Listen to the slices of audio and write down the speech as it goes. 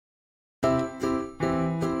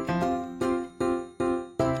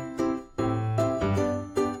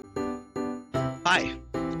Hi,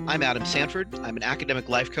 I'm Adam Sanford. I'm an academic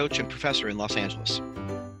life coach and professor in Los Angeles.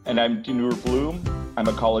 And I'm Dinur Bloom. I'm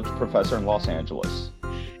a college professor in Los Angeles.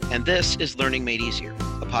 And this is Learning Made Easier,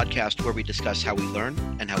 a podcast where we discuss how we learn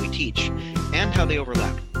and how we teach, and how they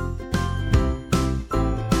overlap.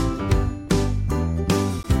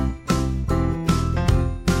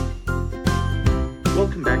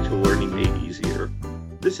 Welcome back to Learning Made Easier.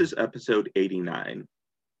 This is episode 89.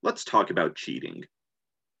 Let's talk about cheating.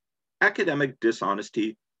 Academic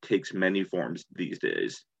dishonesty takes many forms these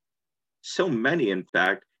days. So many, in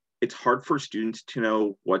fact, it's hard for students to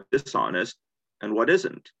know what's dishonest and what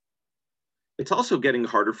isn't. It's also getting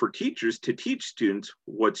harder for teachers to teach students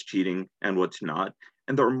what's cheating and what's not,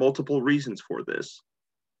 and there are multiple reasons for this.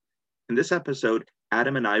 In this episode,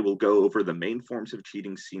 Adam and I will go over the main forms of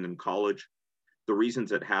cheating seen in college, the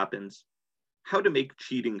reasons it happens, how to make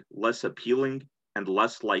cheating less appealing and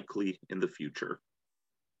less likely in the future.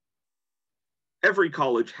 Every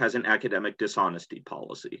college has an academic dishonesty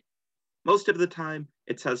policy. Most of the time,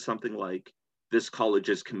 it says something like, "This college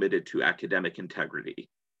is committed to academic integrity.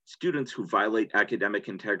 Students who violate academic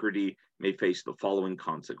integrity may face the following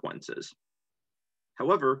consequences."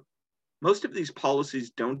 However, most of these policies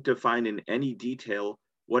don't define in any detail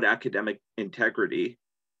what academic integrity,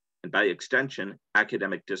 and by extension,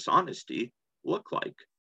 academic dishonesty, look like.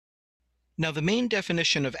 Now, the main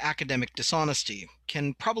definition of academic dishonesty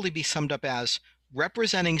can probably be summed up as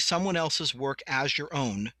representing someone else's work as your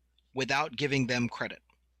own without giving them credit.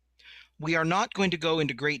 We are not going to go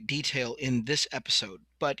into great detail in this episode,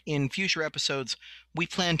 but in future episodes, we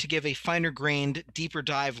plan to give a finer-grained, deeper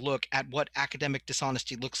dive look at what academic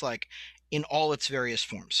dishonesty looks like in all its various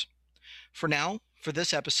forms. For now, for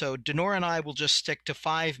this episode, Dinur and I will just stick to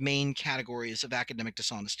 5 main categories of academic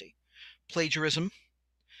dishonesty: plagiarism,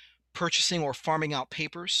 purchasing or farming out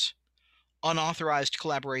papers, unauthorized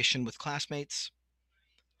collaboration with classmates,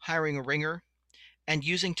 hiring a ringer, and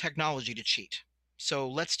using technology to cheat. So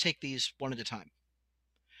let's take these one at a time.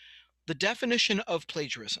 The definition of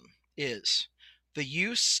plagiarism is the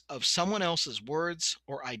use of someone else's words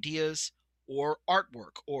or ideas or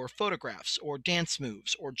artwork or photographs or dance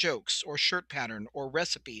moves or jokes or shirt pattern or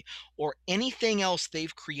recipe or anything else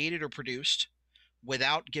they've created or produced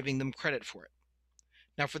without giving them credit for it.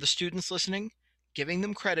 Now, for the students listening, giving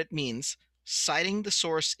them credit means citing the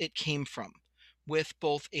source it came from, with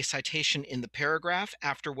both a citation in the paragraph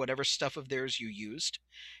after whatever stuff of theirs you used,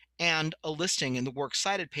 and a listing in the Works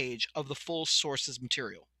Cited page of the full source's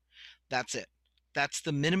material. That's it. That's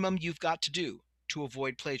the minimum you've got to do to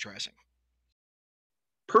avoid plagiarizing.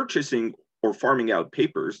 Purchasing or farming out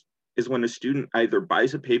papers is when a student either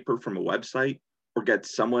buys a paper from a website or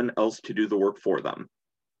gets someone else to do the work for them.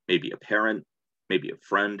 Maybe a parent, maybe a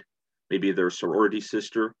friend, maybe their sorority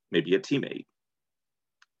sister, maybe a teammate.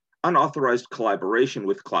 Unauthorized collaboration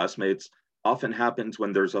with classmates often happens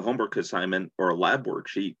when there's a homework assignment or a lab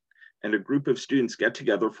worksheet, and a group of students get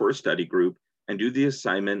together for a study group and do the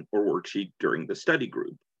assignment or worksheet during the study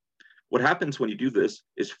group. What happens when you do this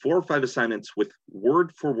is 4 or 5 assignments with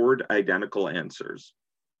word-for-word identical answers.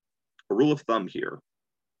 A rule of thumb here: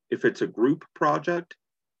 if it's a group project,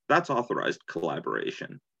 that's authorized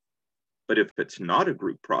collaboration. But if it's not a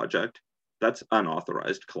group project, that's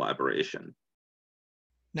unauthorized collaboration.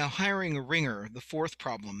 Now, hiring a ringer, the fourth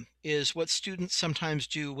problem, is what students sometimes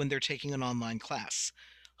do when they're taking an online class,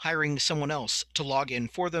 hiring someone else to log in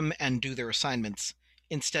for them and do their assignments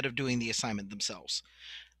instead of doing the assignment themselves.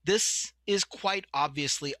 This is quite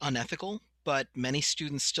obviously unethical, but many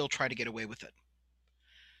students still try to get away with it.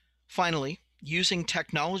 Finally, using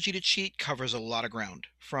technology to cheat covers a lot of ground,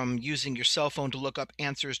 from using your cell phone to look up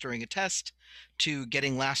answers during a test, to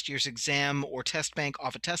getting last year's exam or test bank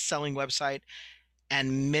off a test selling website,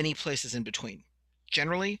 and many places in between.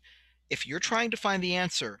 Generally, if you're trying to find the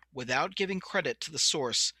answer without giving credit to the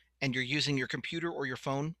source and you're using your computer or your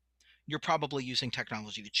phone, you're probably using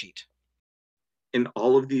technology to cheat. In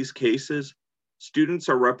all of these cases, students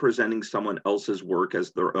are representing someone else's work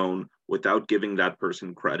as their own without giving that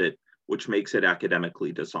person credit, which makes it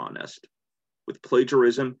academically dishonest. With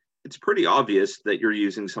plagiarism, it's pretty obvious that you're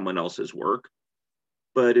using someone else's work.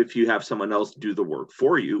 But if you have someone else do the work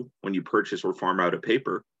for you when you purchase or farm out a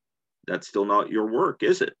paper, that's still not your work,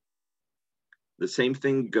 is it? The same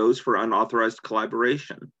thing goes for unauthorized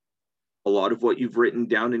collaboration. A lot of what you've written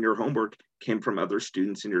down in your homework came from other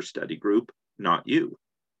students in your study group, not you.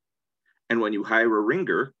 And when you hire a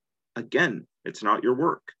ringer, again, it's not your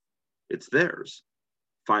work, it's theirs.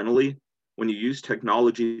 Finally, when you use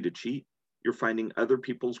technology to cheat, you're finding other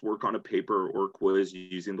people's work on a paper or quiz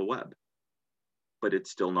using the web, but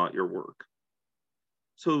it's still not your work.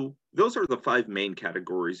 So, those are the five main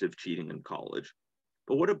categories of cheating in college.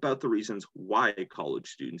 But what about the reasons why college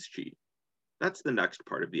students cheat? That's the next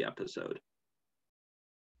part of the episode.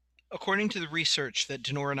 According to the research that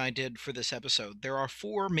Denora and I did for this episode, there are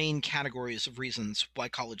four main categories of reasons why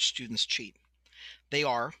college students cheat. They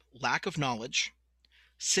are lack of knowledge,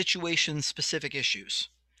 situation specific issues,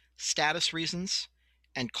 status reasons,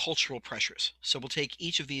 and cultural pressures. So we'll take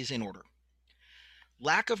each of these in order.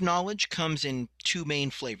 Lack of knowledge comes in two main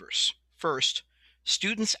flavors. First,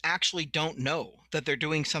 students actually don't know that they're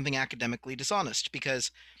doing something academically dishonest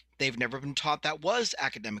because they've never been taught that was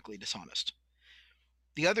academically dishonest.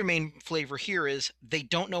 The other main flavor here is they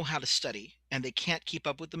don't know how to study and they can't keep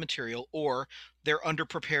up with the material, or they're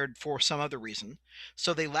underprepared for some other reason.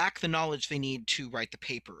 So they lack the knowledge they need to write the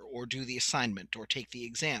paper or do the assignment or take the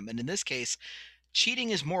exam. And in this case, cheating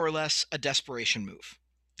is more or less a desperation move.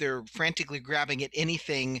 They're frantically grabbing at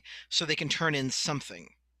anything so they can turn in something.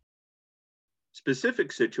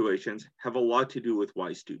 Specific situations have a lot to do with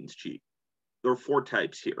why students cheat. There are four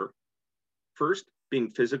types here. First, being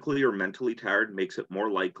physically or mentally tired makes it more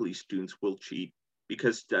likely students will cheat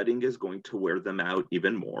because studying is going to wear them out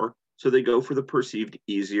even more, so they go for the perceived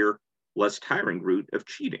easier, less tiring route of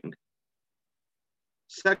cheating.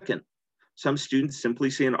 Second, some students simply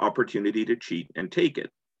see an opportunity to cheat and take it.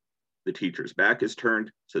 The teacher's back is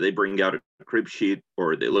turned, so they bring out a crib sheet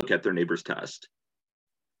or they look at their neighbor's test.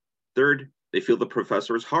 Third, they feel the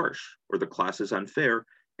professor is harsh or the class is unfair,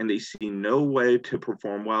 and they see no way to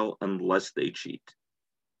perform well unless they cheat.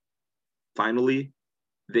 Finally,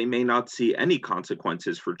 they may not see any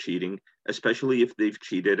consequences for cheating, especially if they've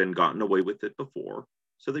cheated and gotten away with it before,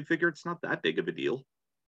 so they figure it's not that big of a deal.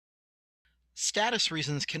 Status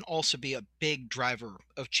reasons can also be a big driver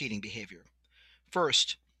of cheating behavior.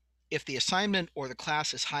 First, if the assignment or the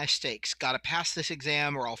class is high stakes, gotta pass this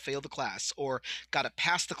exam or I'll fail the class, or gotta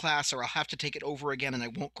pass the class or I'll have to take it over again and I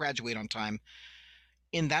won't graduate on time.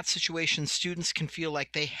 In that situation, students can feel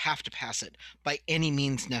like they have to pass it by any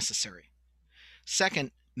means necessary.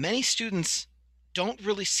 Second, many students don't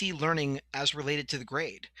really see learning as related to the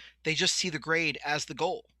grade. They just see the grade as the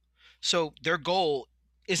goal. So their goal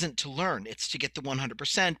isn't to learn, it's to get the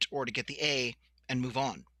 100% or to get the A and move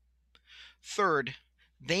on. Third,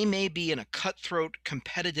 they may be in a cutthroat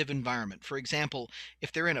competitive environment. For example,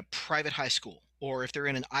 if they're in a private high school or if they're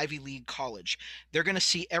in an Ivy League college, they're going to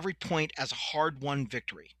see every point as a hard won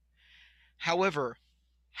victory. However,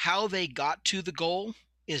 how they got to the goal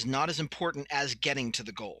is not as important as getting to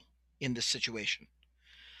the goal in this situation.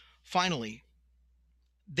 Finally,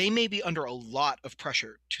 they may be under a lot of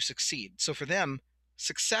pressure to succeed. So for them,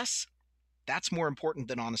 success, that's more important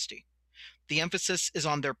than honesty. The emphasis is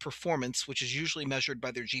on their performance, which is usually measured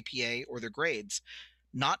by their GPA or their grades,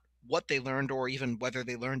 not what they learned or even whether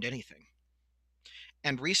they learned anything.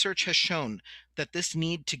 And research has shown that this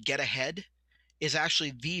need to get ahead is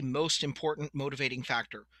actually the most important motivating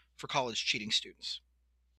factor for college cheating students.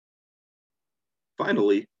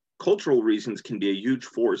 Finally, cultural reasons can be a huge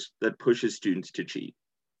force that pushes students to cheat.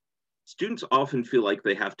 Students often feel like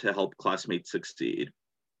they have to help classmates succeed,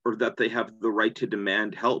 or that they have the right to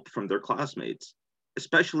demand help from their classmates,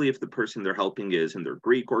 especially if the person they're helping is in their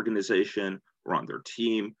Greek organization, or on their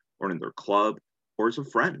team, or in their club, or as a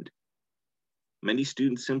friend. Many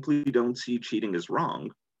students simply don't see cheating as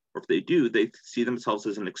wrong, or if they do, they see themselves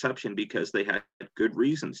as an exception because they had good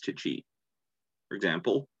reasons to cheat. For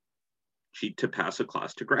example, cheat to pass a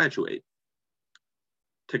class to graduate.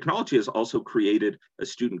 Technology has also created a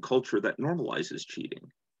student culture that normalizes cheating.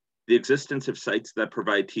 The existence of sites that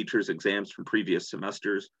provide teachers exams from previous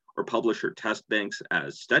semesters or publisher test banks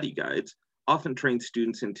as study guides often train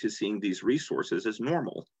students into seeing these resources as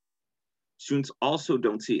normal. Students also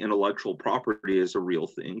don't see intellectual property as a real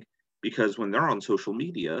thing because when they're on social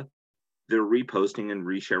media, they're reposting and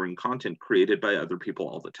resharing content created by other people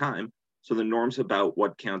all the time. So the norms about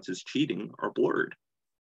what counts as cheating are blurred.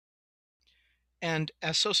 And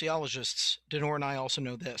as sociologists, Denor and I also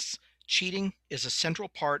know this: cheating is a central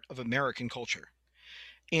part of American culture.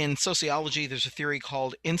 In sociology, there's a theory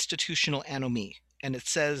called institutional anomie, and it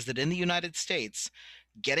says that in the United States,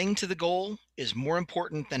 getting to the goal is more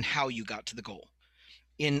important than how you got to the goal.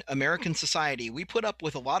 In American society, we put up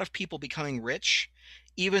with a lot of people becoming rich,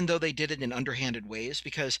 even though they did it in underhanded ways,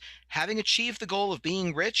 because having achieved the goal of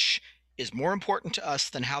being rich is more important to us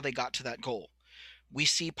than how they got to that goal. We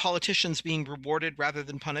see politicians being rewarded rather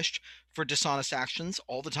than punished for dishonest actions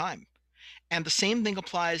all the time. And the same thing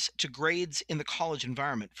applies to grades in the college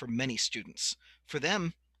environment for many students. For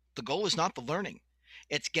them, the goal is not the learning,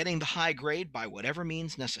 it's getting the high grade by whatever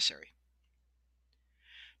means necessary.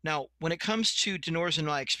 Now, when it comes to Denors and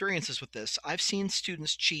my experiences with this, I've seen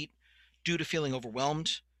students cheat due to feeling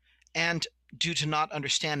overwhelmed and due to not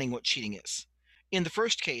understanding what cheating is. In the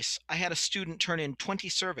first case, I had a student turn in 20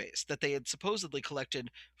 surveys that they had supposedly collected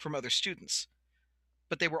from other students,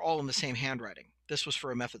 but they were all in the same handwriting. This was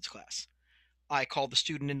for a methods class. I called the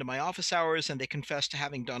student into my office hours and they confessed to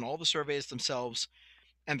having done all the surveys themselves.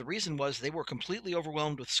 And the reason was they were completely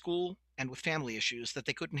overwhelmed with school and with family issues that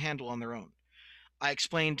they couldn't handle on their own. I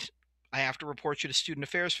explained, I have to report you to student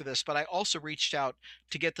affairs for this, but I also reached out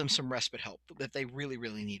to get them some respite help that they really,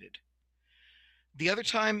 really needed. The other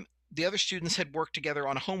time, the other students had worked together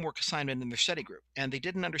on a homework assignment in their study group, and they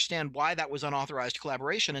didn't understand why that was unauthorized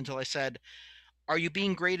collaboration until I said, are you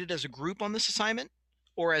being graded as a group on this assignment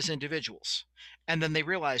or as individuals? And then they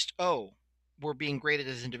realized, oh, we're being graded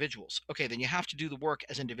as individuals. Okay, then you have to do the work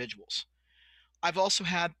as individuals. I've also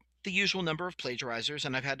had the usual number of plagiarizers,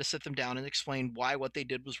 and I've had to sit them down and explain why what they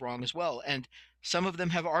did was wrong as well. And some of them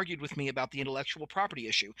have argued with me about the intellectual property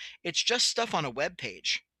issue. It's just stuff on a web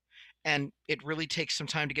page, and it really takes some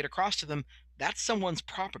time to get across to them that's someone's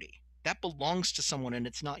property. That belongs to someone, and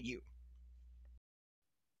it's not you.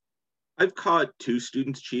 I've caught two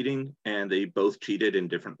students cheating, and they both cheated in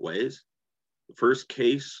different ways. The first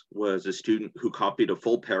case was a student who copied a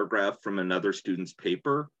full paragraph from another student's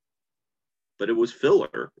paper, but it was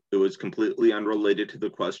filler. It was completely unrelated to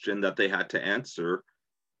the question that they had to answer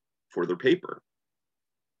for their paper.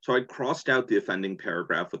 So I crossed out the offending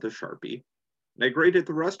paragraph with a Sharpie, and I graded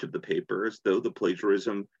the rest of the paper as though the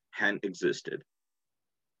plagiarism hadn't existed.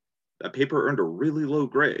 That paper earned a really low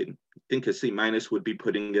grade. I think a C minus would be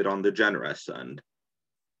putting it on the generous end.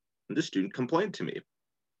 And the student complained to me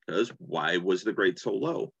because why was the grade so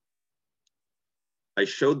low? I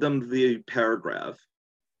showed them the paragraph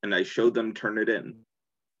and I showed them turn it in.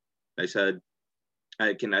 I said,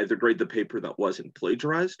 I can either grade the paper that wasn't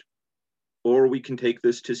plagiarized, or we can take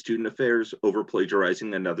this to student affairs over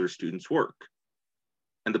plagiarizing another student's work.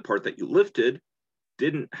 And the part that you lifted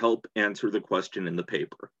didn't help answer the question in the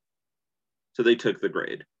paper. So they took the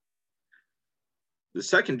grade. The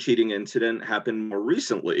second cheating incident happened more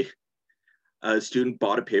recently. A student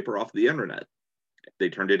bought a paper off the internet. They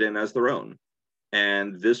turned it in as their own.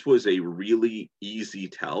 And this was a really easy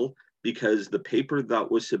tell because the paper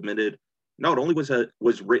that was submitted not only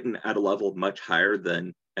was written at a level much higher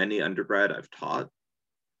than any undergrad I've taught,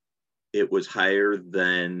 it was higher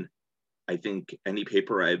than I think any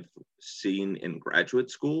paper I've seen in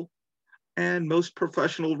graduate school and most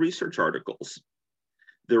professional research articles.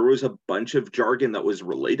 There was a bunch of jargon that was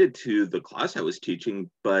related to the class I was teaching,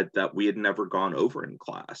 but that we had never gone over in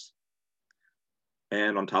class.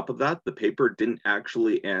 And on top of that, the paper didn't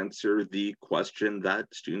actually answer the question that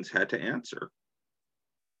students had to answer.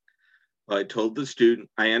 I told the student,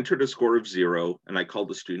 I entered a score of 0, and I called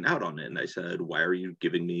the student out on it. And I said, why are you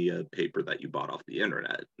giving me a paper that you bought off the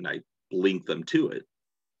internet? And I linked them to it.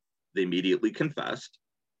 They immediately confessed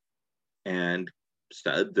and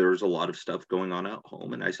said there's a lot of stuff going on at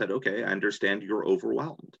home. And I said, okay, I understand you're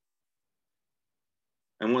overwhelmed.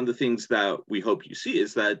 And one of the things that we hope you see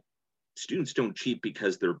is that students don't cheat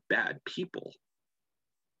because they're bad people.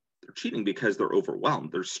 They're cheating because they're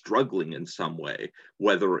overwhelmed. They're struggling in some way,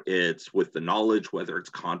 whether it's with the knowledge, whether it's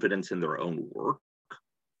confidence in their own work,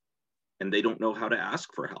 and they don't know how to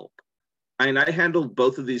ask for help. And I handled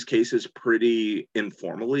both of these cases pretty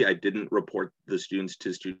informally. I didn't report the students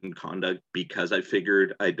to student conduct because I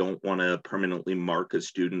figured I don't want to permanently mark a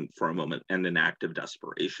student for a moment in an act of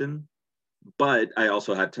desperation. But I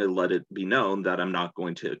also had to let it be known that I'm not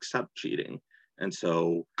going to accept cheating. And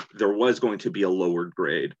so there was going to be a lowered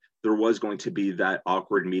grade. There was going to be that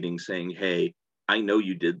awkward meeting saying, hey, I know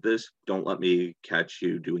you did this. Don't let me catch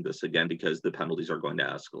you doing this again because the penalties are going to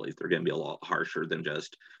escalate. They're going to be a lot harsher than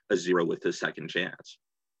just a 0 with a second chance.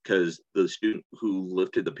 Because the student who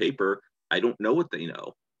lifted the paper, I don't know what they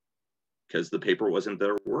know because the paper wasn't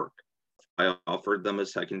their work. I offered them a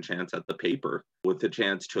second chance at the paper with a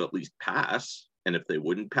chance to at least pass. And if they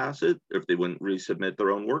wouldn't pass it, if they wouldn't resubmit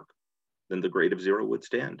their own work, then the grade of 0 would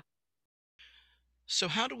stand. So,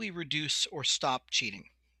 how do we reduce or stop cheating?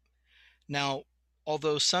 Now,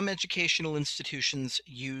 although some educational institutions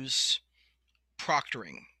use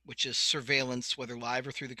proctoring, which is surveillance, whether live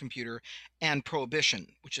or through the computer, and prohibition,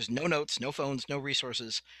 which is no notes, no phones, no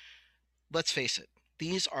resources, let's face it,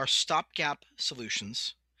 these are stopgap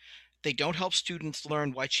solutions. They don't help students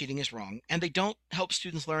learn why cheating is wrong, and they don't help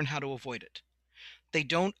students learn how to avoid it. They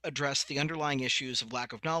don't address the underlying issues of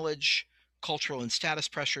lack of knowledge, cultural and status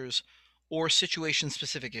pressures, or situation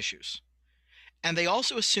specific issues. And they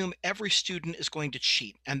also assume every student is going to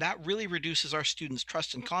cheat, and that really reduces our students'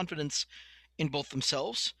 trust and confidence in both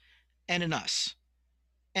themselves and in us.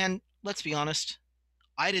 And let's be honest,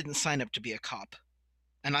 I didn't sign up to be a cop,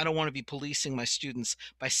 and I don't want to be policing my students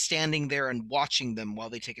by standing there and watching them while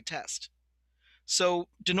they take a test. So,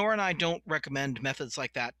 Denora and I don't recommend methods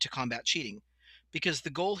like that to combat cheating, because the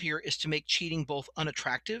goal here is to make cheating both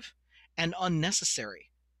unattractive and unnecessary,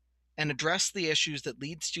 and address the issues that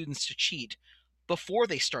lead students to cheat before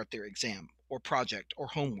they start their exam, or project, or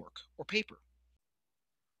homework, or paper.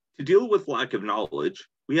 To deal with lack of knowledge,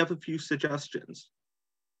 we have a few suggestions.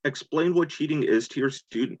 Explain what cheating is to your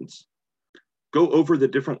students. Go over the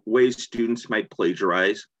different ways students might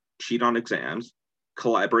plagiarize, cheat on exams,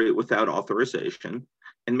 collaborate without authorization,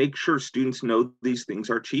 and make sure students know these things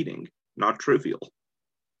are cheating, not trivial.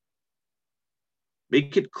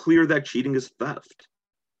 Make it clear that cheating is theft.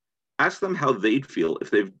 Ask them how they'd feel if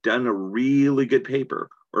they've done a really good paper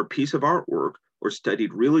or a piece of artwork or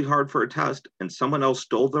studied really hard for a test and someone else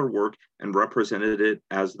stole their work and represented it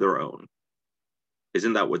as their own.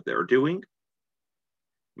 Isn't that what they're doing?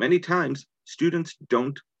 Many times, students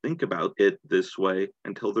don't think about it this way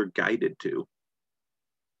until they're guided to.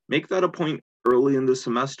 Make that a point early in the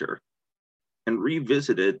semester and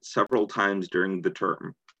revisit it several times during the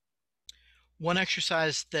term. One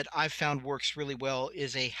exercise that I've found works really well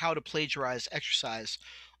is a how to plagiarize exercise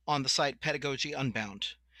on the site Pedagogy Unbound.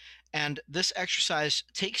 And this exercise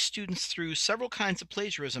takes students through several kinds of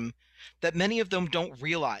plagiarism that many of them don't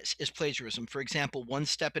realize is plagiarism. For example, one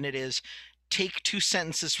step in it is take two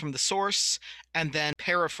sentences from the source and then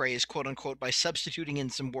paraphrase, quote unquote, by substituting in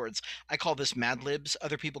some words. I call this Mad Libs.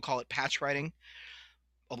 Other people call it patch writing.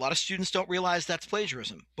 A lot of students don't realize that's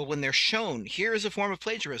plagiarism. But when they're shown, here is a form of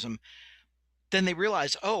plagiarism, then they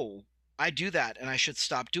realize, oh, I do that and I should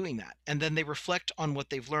stop doing that. And then they reflect on what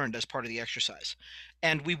they've learned as part of the exercise.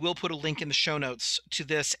 And we will put a link in the show notes to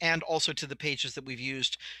this and also to the pages that we've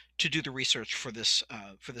used to do the research for this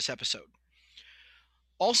episode.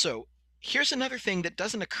 Also, here's another thing that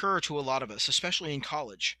doesn't occur to a lot of us, especially in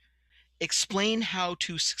college. Explain how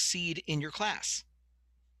to succeed in your class.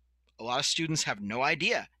 A lot of students have no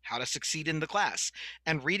idea how to succeed in the class,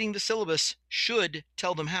 and reading the syllabus should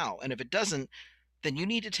tell them how. And if it doesn't, then you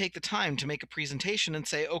need to take the time to make a presentation and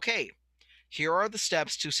say, okay, here are the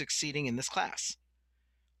steps to succeeding in this class.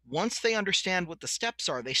 Once they understand what the steps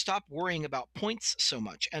are, they stop worrying about points so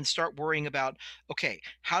much and start worrying about, okay,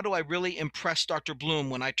 how do I really impress Dr. Bloom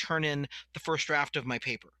when I turn in the first draft of my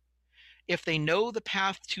paper? If they know the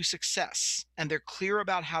path to success and they're clear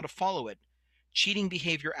about how to follow it, cheating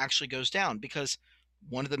behavior actually goes down, because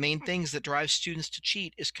one of the main things that drives students to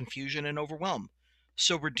cheat is confusion and overwhelm.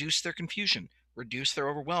 So reduce their confusion, reduce their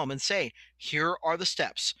overwhelm, and say, here are the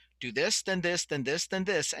steps. Do this, then this, then this, then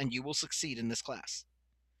this, and you will succeed in this class.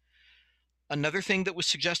 Another thing that was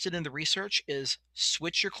suggested in the research is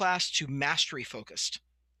switch your class to mastery focused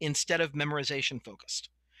instead of memorization focused.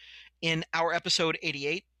 In our episode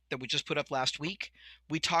 88 that we just put up last week,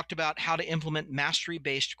 we talked about how to implement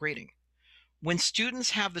mastery-based grading. When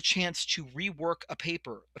students have the chance to rework a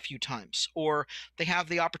paper a few times, or they have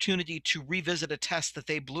the opportunity to revisit a test that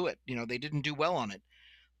they blew it, they didn't do well on it,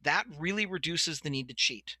 that really reduces the need to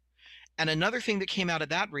cheat. And another thing that came out of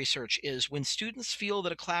that research is when students feel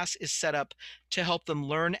that a class is set up to help them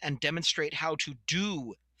learn and demonstrate how to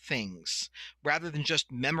do things rather than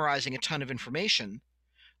just memorizing a ton of information,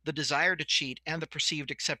 the desire to cheat and the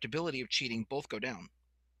perceived acceptability of cheating both go down.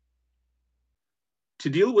 To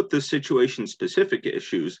deal with the situation-specific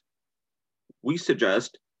issues, we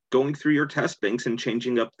suggest going through your test banks and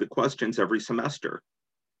changing up the questions every semester.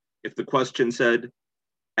 If the question said,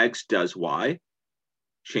 X does Y,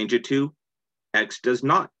 change it to X does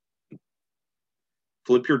not.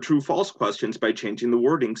 Flip your true-false questions by changing the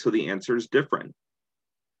wording so the answer is different.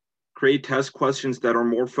 Create test questions that are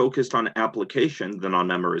more focused on application than on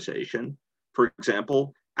memorization. For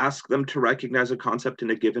example, ask them to recognize a concept in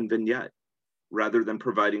a given vignette, rather than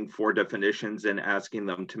providing 4 definitions and asking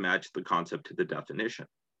them to match the concept to the definition.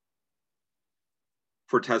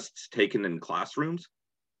 For tests taken in classrooms,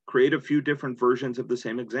 create a few different versions of the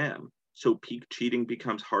same exam, so peak cheating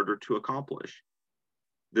becomes harder to accomplish.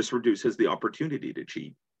 This reduces the opportunity to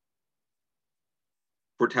cheat.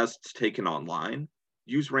 For tests taken online,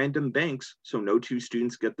 use random banks so no 2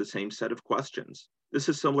 students get the same set of questions. This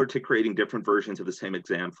is similar to creating different versions of the same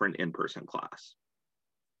exam for an in-person class.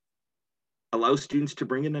 Allow students to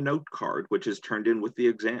bring in a note card, which is turned in with the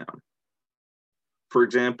exam. For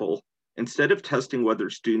example, instead of testing whether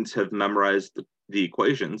students have memorized the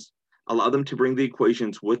equations, allow them to bring the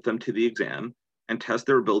equations with them to the exam and test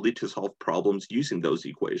their ability to solve problems using those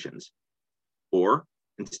equations. Or,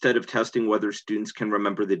 instead of testing whether students can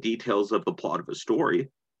remember the details of the plot of a story,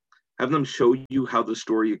 Have them show you how the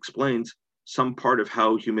story explains some part of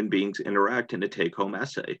how human beings interact in a take-home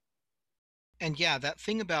essay. And yeah, that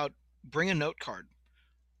thing about bring a note card.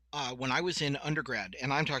 When I was in undergrad,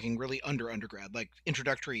 and I'm talking really undergrad, like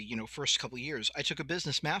introductory, first couple of years, I took a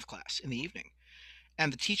business math class in the evening.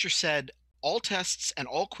 And the teacher said, all tests and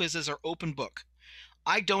all quizzes are open book.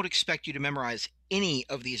 I don't expect you to memorize any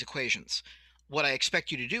of these equations. What I expect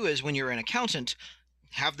you to do is, when you're an accountant,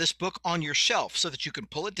 have this book on your shelf so that you can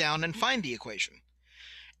pull it down and find the equation.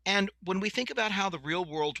 And when we think about how the real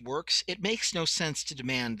world works, it makes no sense to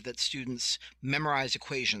demand that students memorize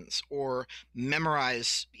equations or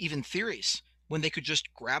memorize even theories when they could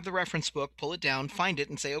just grab the reference book, pull it down, find it,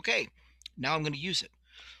 and say, okay, now I'm going to use it.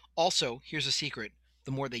 Also, here's a secret: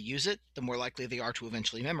 the more they use it, the more likely they are to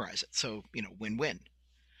eventually memorize it. So, win win.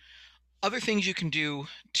 Other things you can do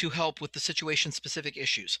to help with the situation specific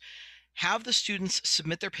issues: have the students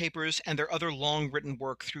submit their papers and their other long written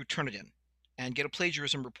work through Turnitin and get a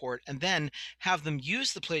plagiarism report, and then have them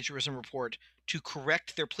use the plagiarism report to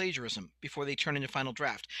correct their plagiarism before they turn in a final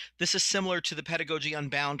draft. This is similar to the Pedagogy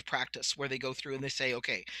Unbound practice, where they go through and they say,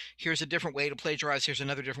 okay, here's a different way to plagiarize, here's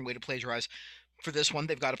another different way to plagiarize. For this one,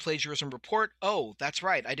 they've got a plagiarism report. Oh, that's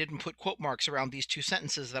right, I didn't put quote marks around these two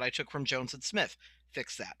sentences that I took from Jones and Smith.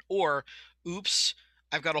 Fix that. Or, oops,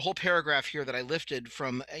 I've got a whole paragraph here that I lifted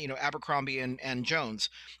from Abercrombie and Jones.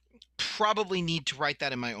 Probably need to write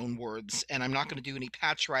that in my own words, and I'm not going to do any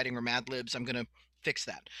patch writing or Mad Libs. I'm going to fix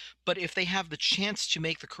that. But if they have the chance to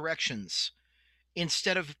make the corrections,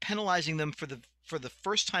 instead of penalizing them for the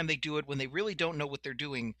first time they do it when they really don't know what they're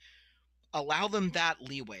doing, allow them that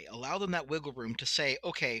leeway, allow them that wiggle room to say,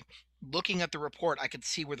 okay, looking at the report, I can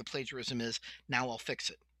see where the plagiarism is. Now I'll fix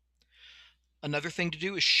it. Another thing to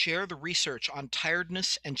do is share the research on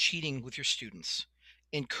tiredness and cheating with your students.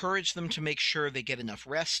 Encourage them to make sure they get enough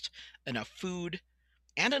rest, enough food,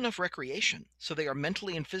 and enough recreation so they are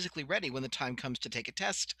mentally and physically ready when the time comes to take a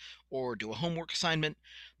test or do a homework assignment.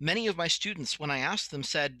 Many of my students, when I asked them,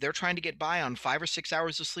 said they're trying to get by on 5 or 6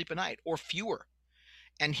 hours of sleep a night or fewer.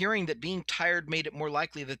 And hearing that being tired made it more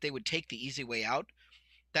likely that they would take the easy way out,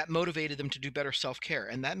 that motivated them to do better self-care,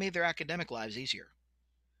 and that made their academic lives easier.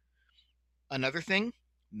 Another thing,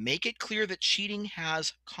 make it clear that cheating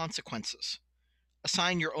has consequences.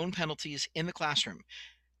 Assign your own penalties in the classroom.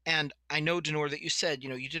 And I know, Denor, that you said,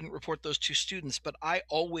 you didn't report those two students, but I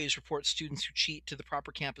always report students who cheat to the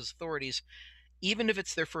proper campus authorities, even if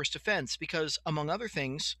it's their first offense, because, among other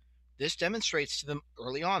things, this demonstrates to them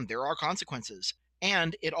early on there are consequences.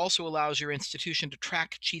 And it also allows your institution to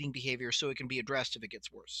track cheating behavior so it can be addressed if it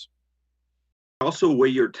gets worse. Also, weigh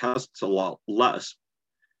your tests a lot less.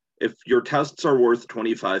 If your tests are worth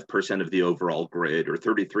 25% of the overall grade or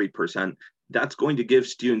 33%, that's going to give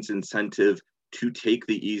students incentive to take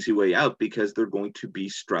the easy way out because they're going to be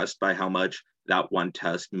stressed by how much that one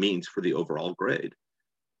test means for the overall grade.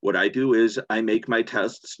 What I do is I make my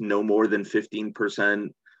tests no more than 15%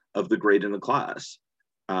 of the grade in the class.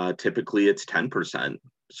 Typically it's 10%,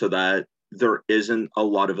 so that there isn't a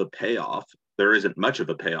lot of a payoff. There isn't much of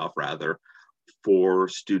a payoff, rather, for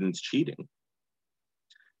students cheating.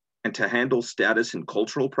 And to handle status and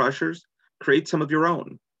cultural pressures, create some of your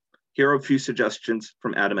own. Here are a few suggestions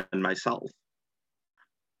from Adam and myself.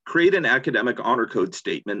 Create an academic honor code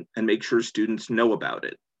statement and make sure students know about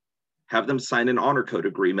it. Have them sign an honor code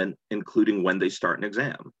agreement, including when they start an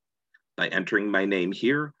exam. By entering my name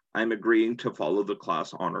here, I'm agreeing to follow the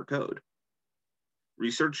class honor code.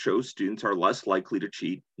 Research shows students are less likely to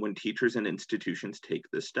cheat when teachers and institutions take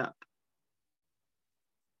this step.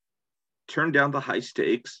 Turn down the high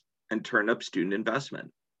stakes and turn up student investment.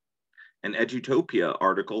 An Edutopia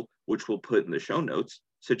article, which we'll put in the show notes,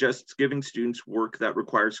 suggests giving students work that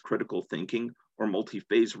requires critical thinking or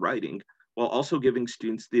multi-phase writing, while also giving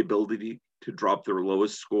students the ability to drop their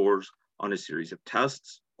lowest scores on a series of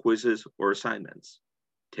tests, quizzes, or assignments.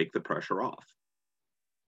 Take the pressure off.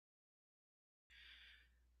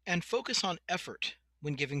 And focus on effort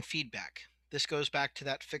when giving feedback. This goes back to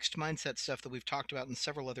that fixed mindset stuff that we've talked about in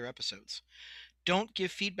several other episodes. Don't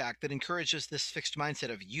give feedback that encourages this fixed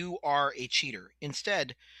mindset of you are a cheater.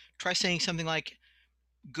 Instead, try saying something like,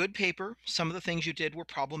 good paper, some of the things you did were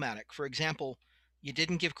problematic. For example, you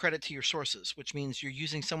didn't give credit to your sources, which means you're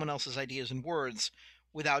using someone else's ideas and words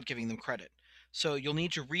without giving them credit. So you'll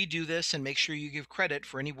need to redo this and make sure you give credit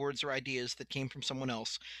for any words or ideas that came from someone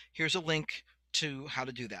else. Here's a link to how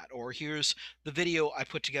to do that, or here's the video I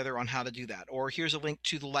put together on how to do that, or here's a link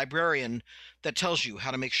to the librarian that tells you how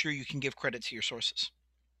to make sure you can give credit to your sources.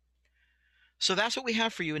 So that's what we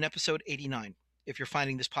have for you in episode 89. If you're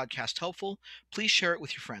finding this podcast helpful, please share it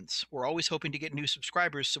with your friends. We're always hoping to get new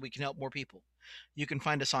subscribers so we can help more people. You can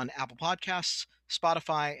find us on Apple Podcasts,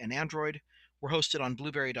 Spotify, and Android. We're hosted on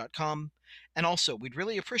blueberry.com. And also, we'd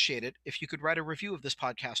really appreciate it if you could write a review of this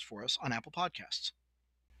podcast for us on Apple Podcasts.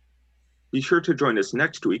 Be sure to join us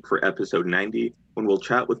next week for episode 90, when we'll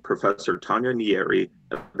chat with Professor Tanya Nieri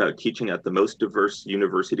about teaching at the most diverse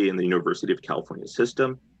university in the University of California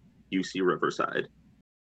system, UC Riverside.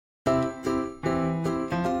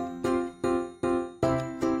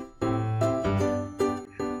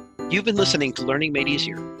 You've been listening to Learning Made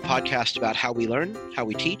Easier, a podcast about how we learn, how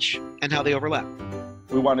we teach, and how they overlap.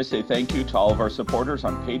 We want to say thank you to all of our supporters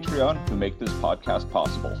on Patreon who make this podcast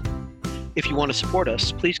possible. If you want to support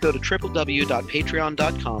us, please go to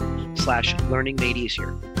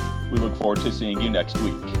www.patreon.com/learningmadeeasier. We look forward to seeing you next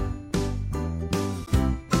week.